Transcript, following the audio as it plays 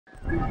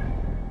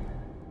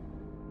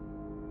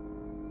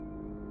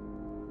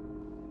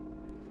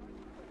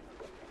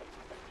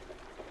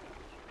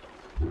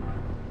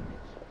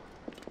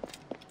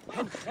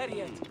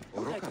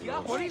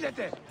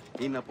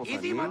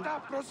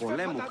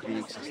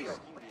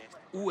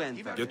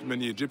Get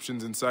many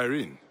Egyptians in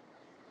Cyrene.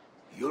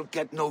 You'll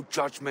get no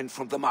judgment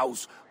from the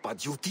mouse,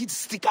 but you did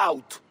stick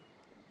out.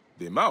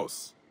 The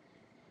mouse?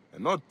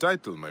 An odd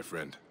title, my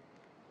friend.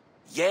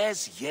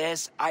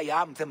 Yes, I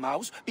am the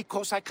mouse,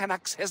 because I can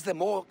access the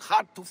more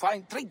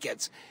hard-to-find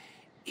trinkets.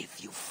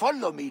 If you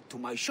follow me to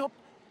my shop,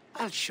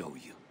 I'll show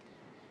you.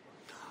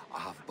 I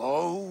have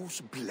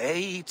bows,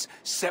 blades,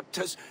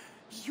 scepters.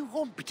 You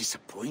won't be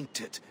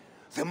disappointed.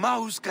 The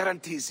mouse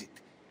guarantees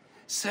it.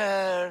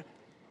 Sir...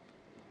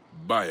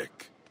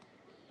 Bayek.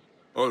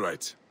 All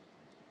right.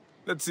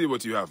 Let's see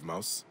what you have,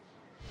 mouse.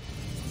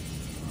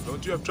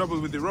 Don't you have trouble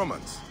with the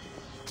Romans?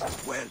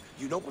 Well,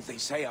 you know what they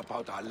say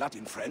about our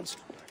Latin friends?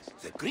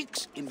 The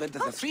Greeks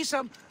invented the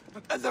threesome,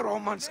 and the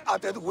Romans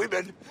added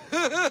women.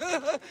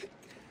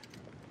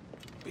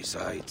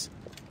 Besides,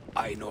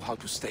 I know how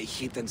to stay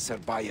hidden, Sir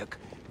Bayek.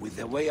 With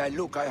the way I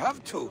look, I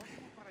have to.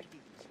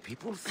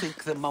 People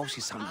think the mouse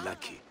is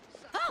unlucky.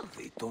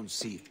 They don't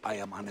see I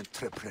am an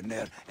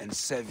entrepreneur and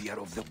savior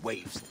of the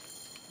waves.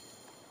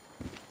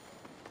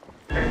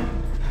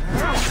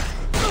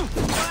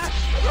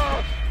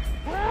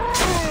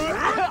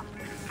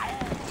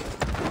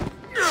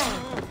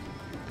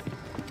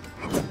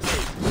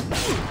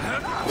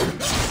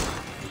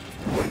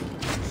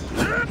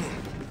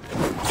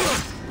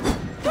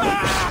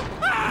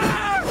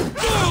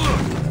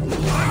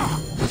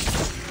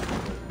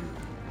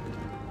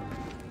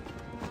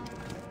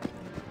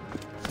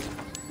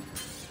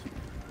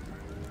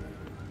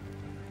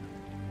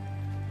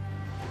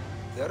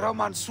 The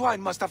Roman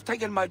swine must have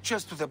taken my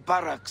chest to the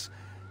barracks.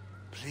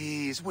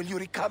 Please, will you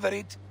recover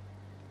it?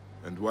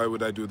 And why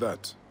would I do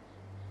that?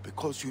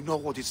 Because you know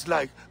what it's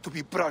like to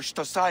be brushed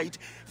aside,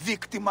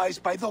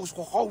 victimized by those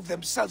who hold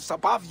themselves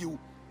above you.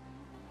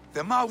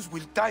 The mouse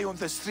will die on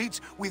the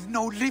streets with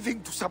no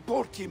living to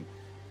support him.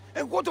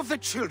 And what of the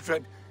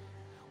children?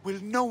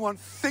 Will no one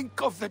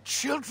think of the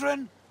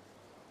children?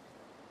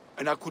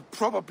 And I could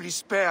probably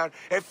spare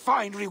a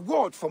fine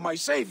reward for my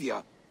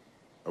savior.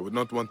 I would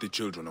not want the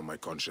children on my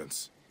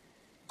conscience.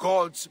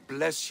 Gods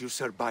bless you,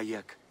 Sir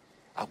Bayek.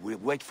 I will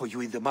wait for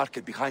you in the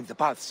market behind the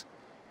paths.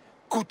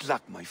 Good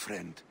luck, my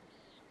friend.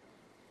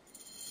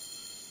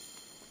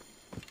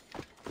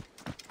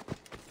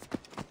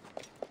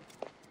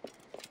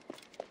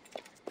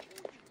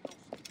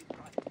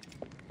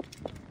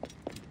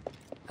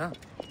 Huh?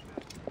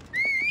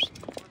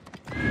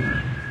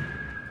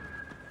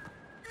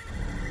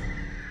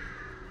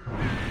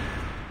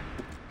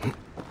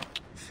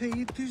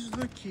 Θεοί της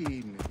δοκή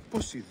είναι.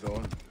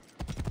 Ποσειδών.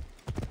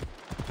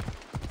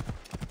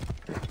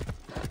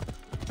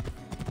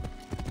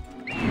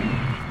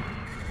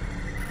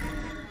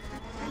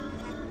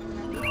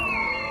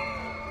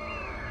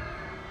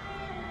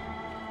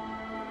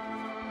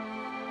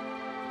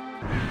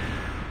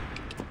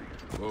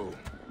 Whoa.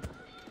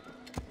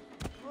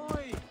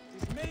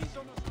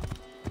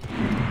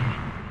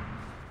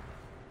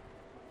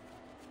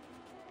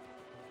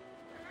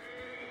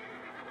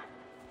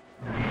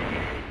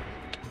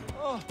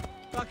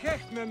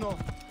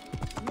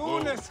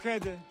 Nun es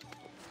rede.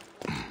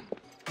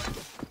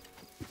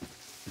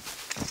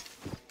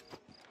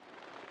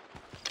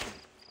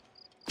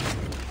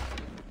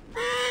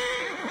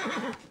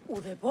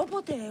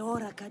 Ουδεπόποτε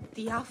εόρακα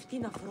τι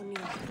αυτήν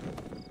αφρονία.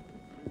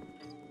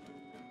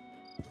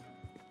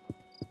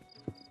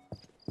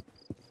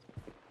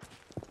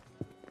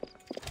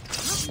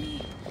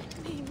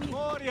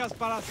 Όριας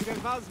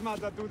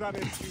παρασκευάσματα του ήταν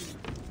εσύ.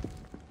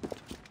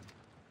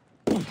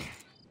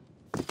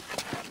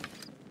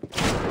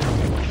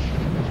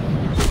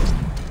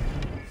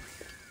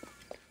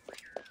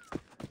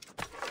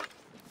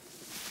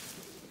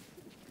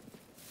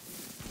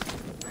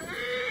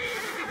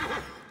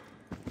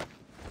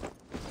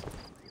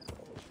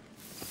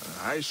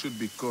 I should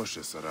be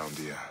cautious around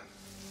here.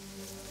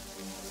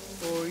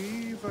 Ο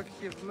ή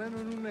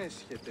βακχευμένον ουν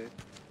έσχεται.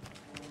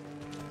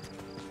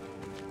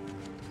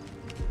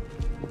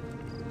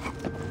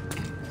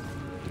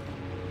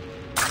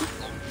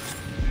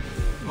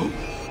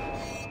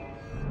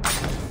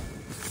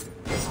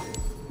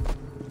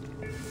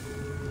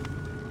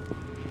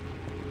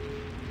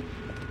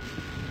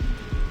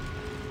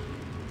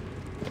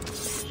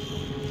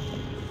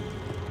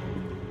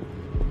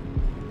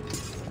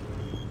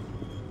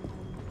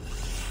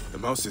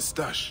 The mouse's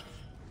stash.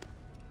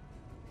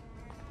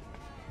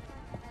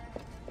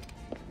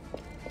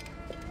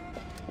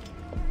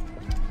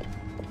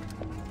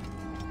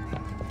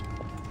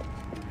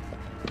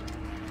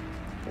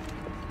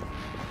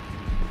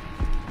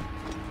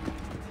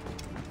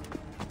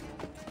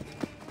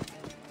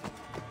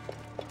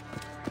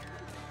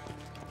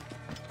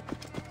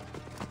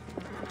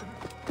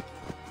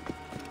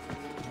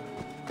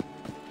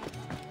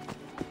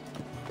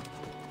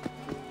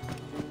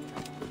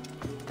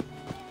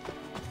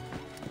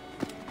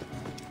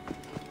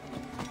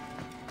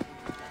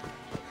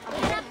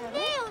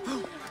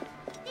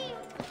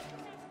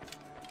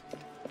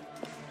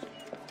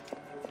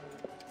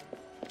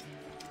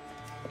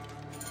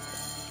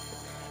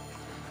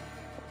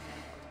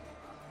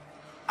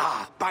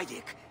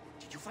 Bayek,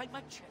 did you find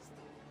my chest?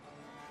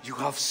 You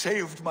have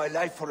saved my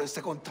life for a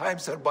second time,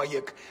 Sir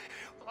Bayek.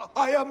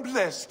 I am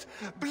blessed.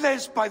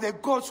 Blessed by the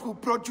gods who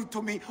brought you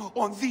to me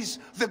on this,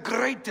 the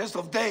greatest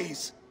of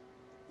days.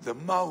 The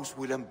mouse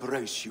will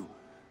embrace you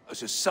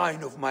as a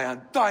sign of my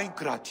undying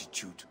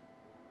gratitude.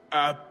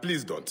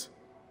 Please don't.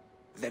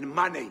 Then,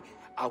 Money,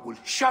 I will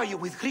shower you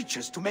with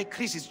riches to make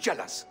Chrysis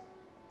jealous.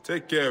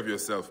 Take care of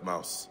yourself,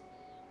 Mouse.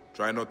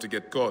 Try not to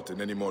get caught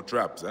in any more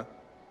traps, huh?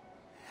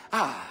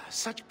 Ah,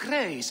 such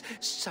grace,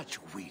 such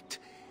wit.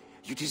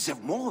 You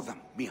deserve more than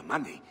mere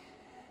money.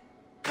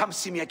 Come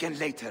see me again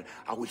later.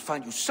 I will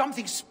find you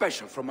something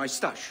special from my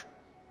stash.